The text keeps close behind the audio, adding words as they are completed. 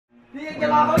พี่ยังจะ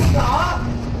รอเขาอีกเหรอ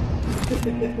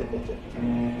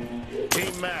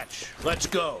Team match. Let's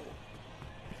go.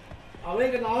 เอาเล่น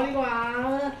กับน้องดีกว่า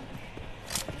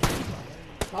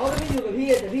เขาไม่อยู่กับพี่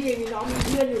แต่พี่ยังมีน้องมีเ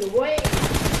พื่อนอยู่เลยเว้ย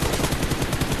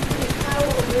ไม่เข้า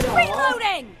เลยหรอ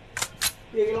Reloading.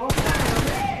 เด็กร้องไห้เ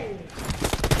ลย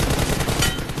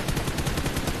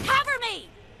Cover me.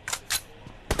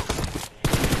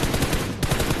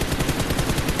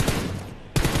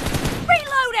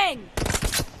 Reloading.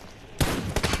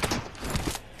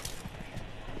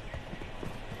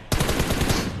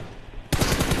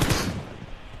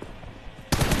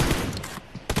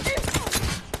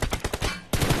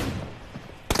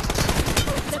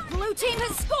 The blue team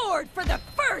has scored for the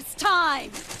first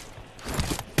time.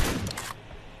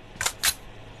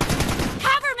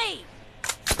 Cover me.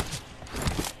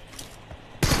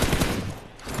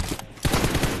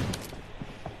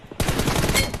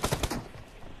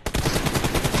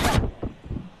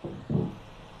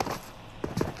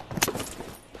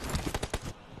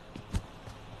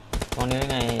 ตรงนี้ยั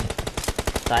งไง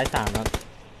ซ้าย3แล้ว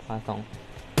ขวา2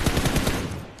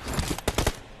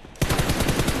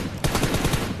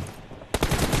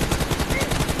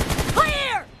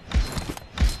 Clear.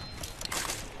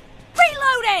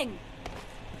 Reloading.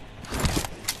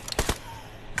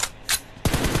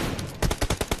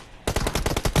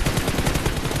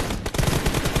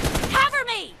 Cover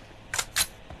me.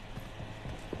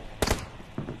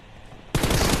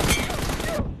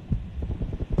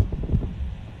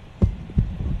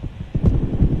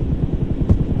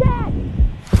 Dead.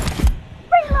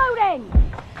 Reloading.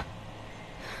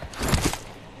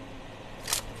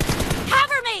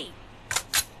 Cover me.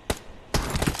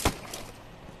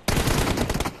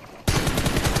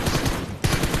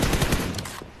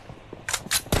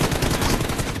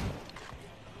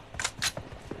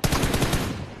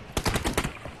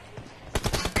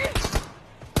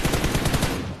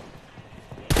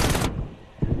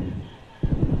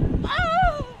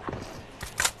 Oh!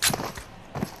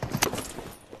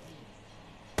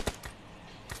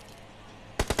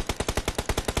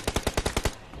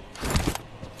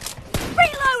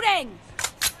 Reloading!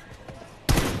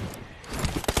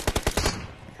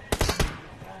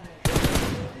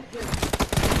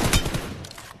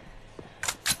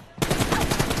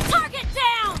 Target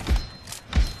down!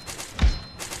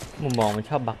 มุมมองมัน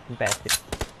ชอบบักเป็น80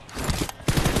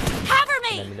 Cover อะไร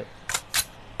me! ไม่รู้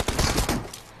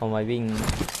เอาไว้วิ่ง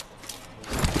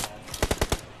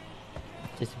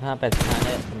 75 85ไ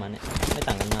ด้ประมาณนี้ไม่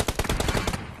ต่างกันมาก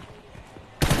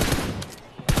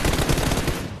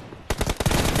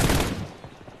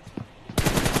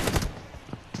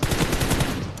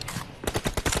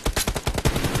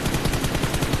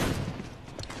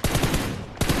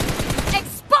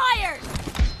Expired!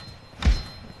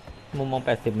 มุมมอง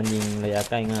80มันยิงระยะ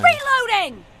ใกล้ง่าย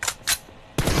Reloading!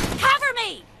 Cover me!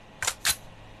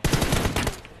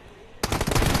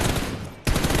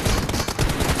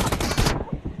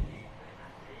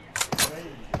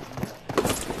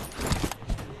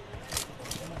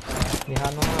มีฮา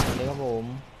ร์ดมากเลยครับผม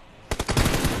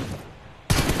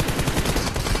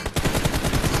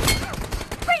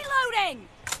Reloading!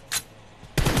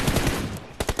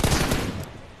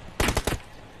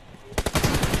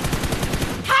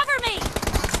 Cover me!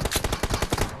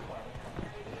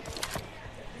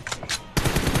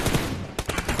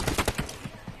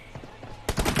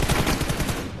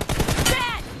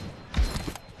 Dead!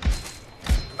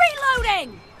 Reloading!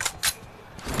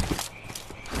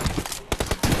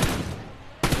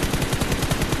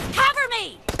 Cover me!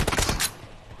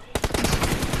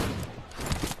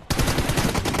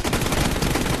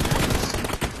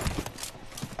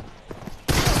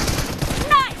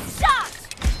 Nice shot!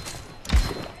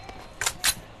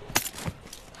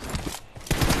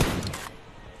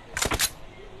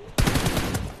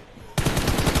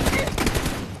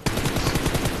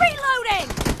 Reloading!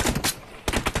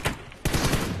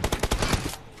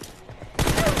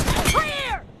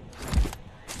 Clear!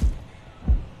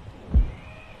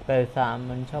 83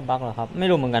มันชอบบักเหรอครับไม่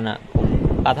รู้เหมือนกันอะผม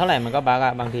ปัดเท่าไหร่มันก็บักอ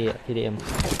ะบางทีอะ TDM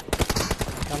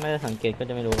ถ้าไม่ได้สังเกตก็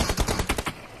จะไม่รู้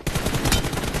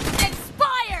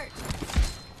Expired!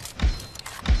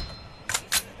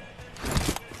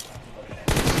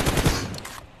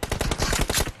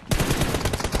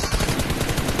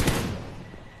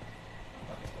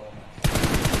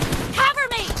 Cover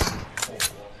me!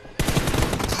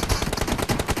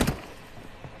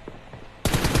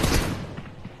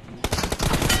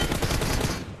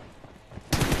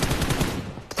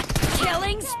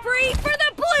 Killing spree for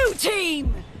the blue team!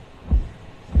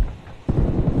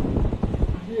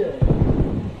 เหี้ย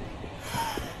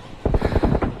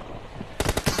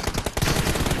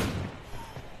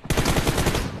Cover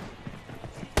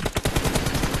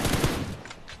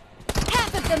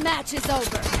The match is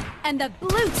over, and the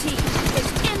blue team is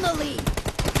in the lead.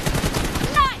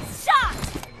 Nice shot!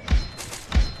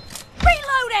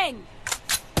 Reloading!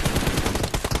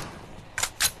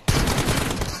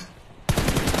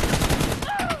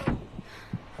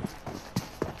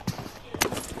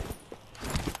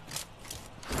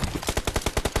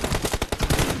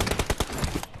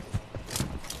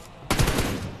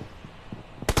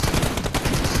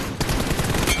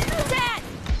 Dead!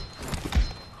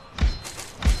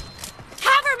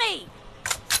 Cover me!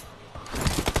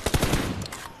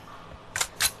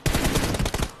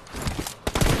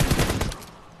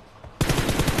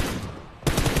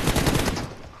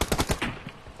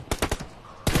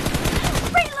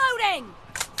 Reloading!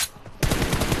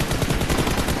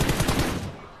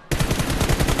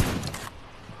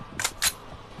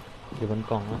 อยู่บน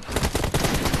กล่องนะ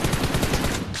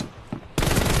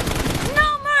No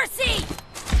mercy!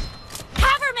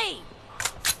 Cover me!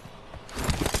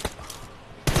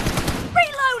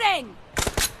 Reloading!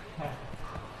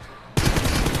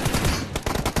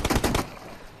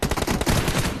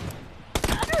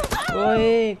 เฮ้ย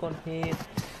กดผิด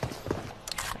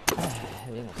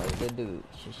เล่นออกไปดื้อ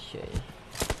ๆเฉย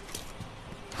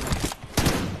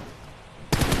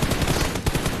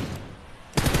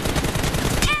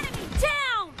Enemy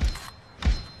down!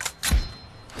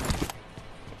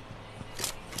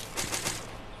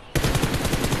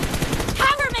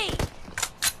 Cover me!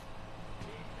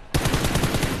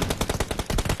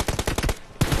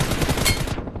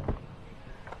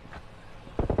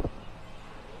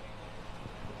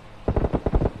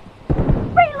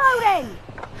 Reloading!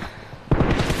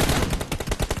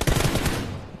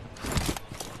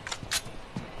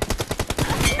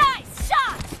 Nice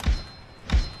shot!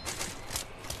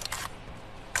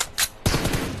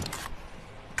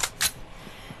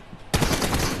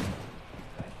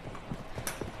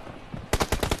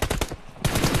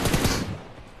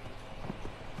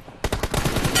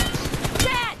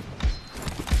 Dead!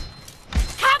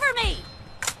 Cover me!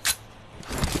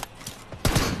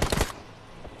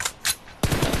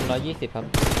 120ครับ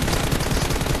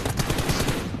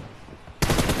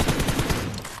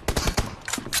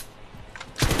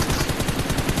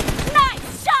Nice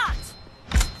shot!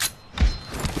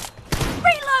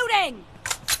 Reloading!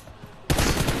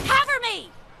 Cover me!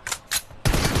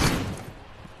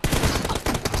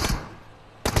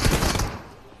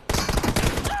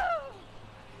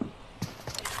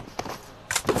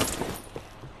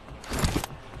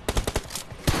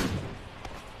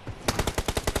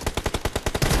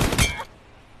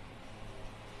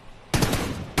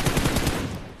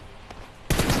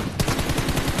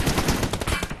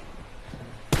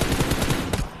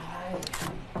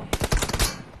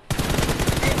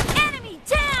 Enemy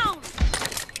down!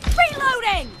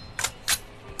 Reloading!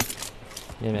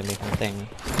 เล่นแบบมีของแต่ง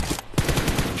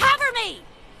Cover me!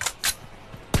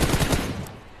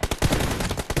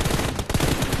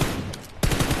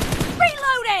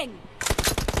 Reloading!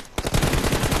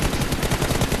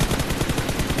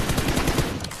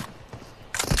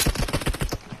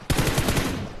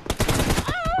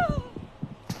 Oh!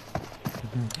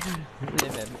 เล่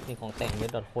นแบบมีของแต่งเล่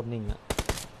นดอทโคตรนิ่งอ่ะ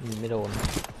ยิงไม่โดน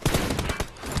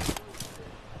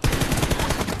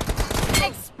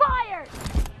Expired!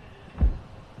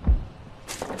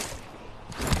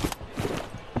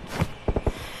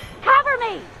 Cover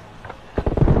me!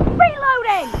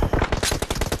 Reloading!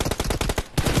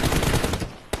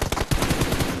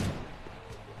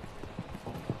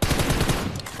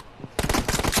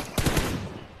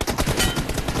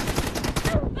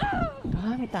อ้า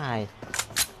วไม่ตาย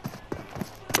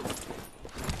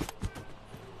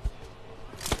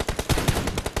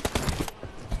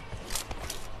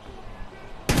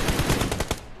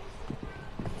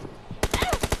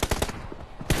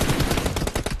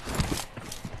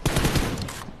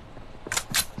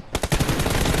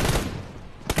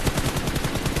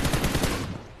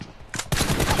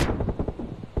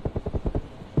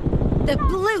The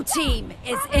blue team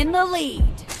is in the lead.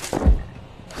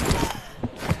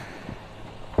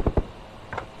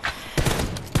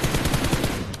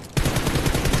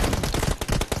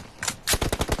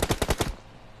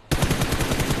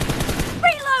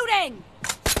 Reloading!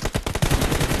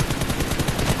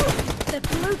 The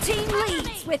blue team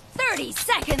leads with 30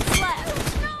 seconds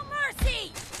left. No mercy!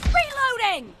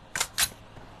 Reloading!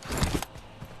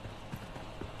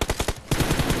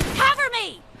 Cover me!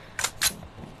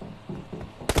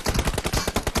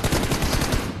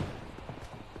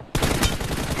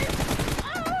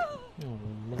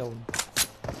 ไม่โดน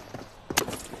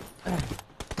Reloading!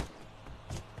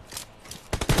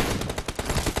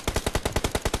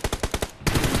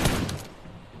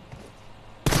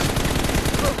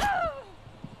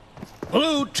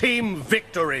 team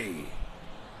victory.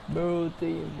 Blue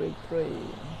team victory.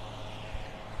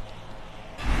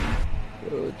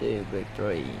 Blue team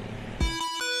victory.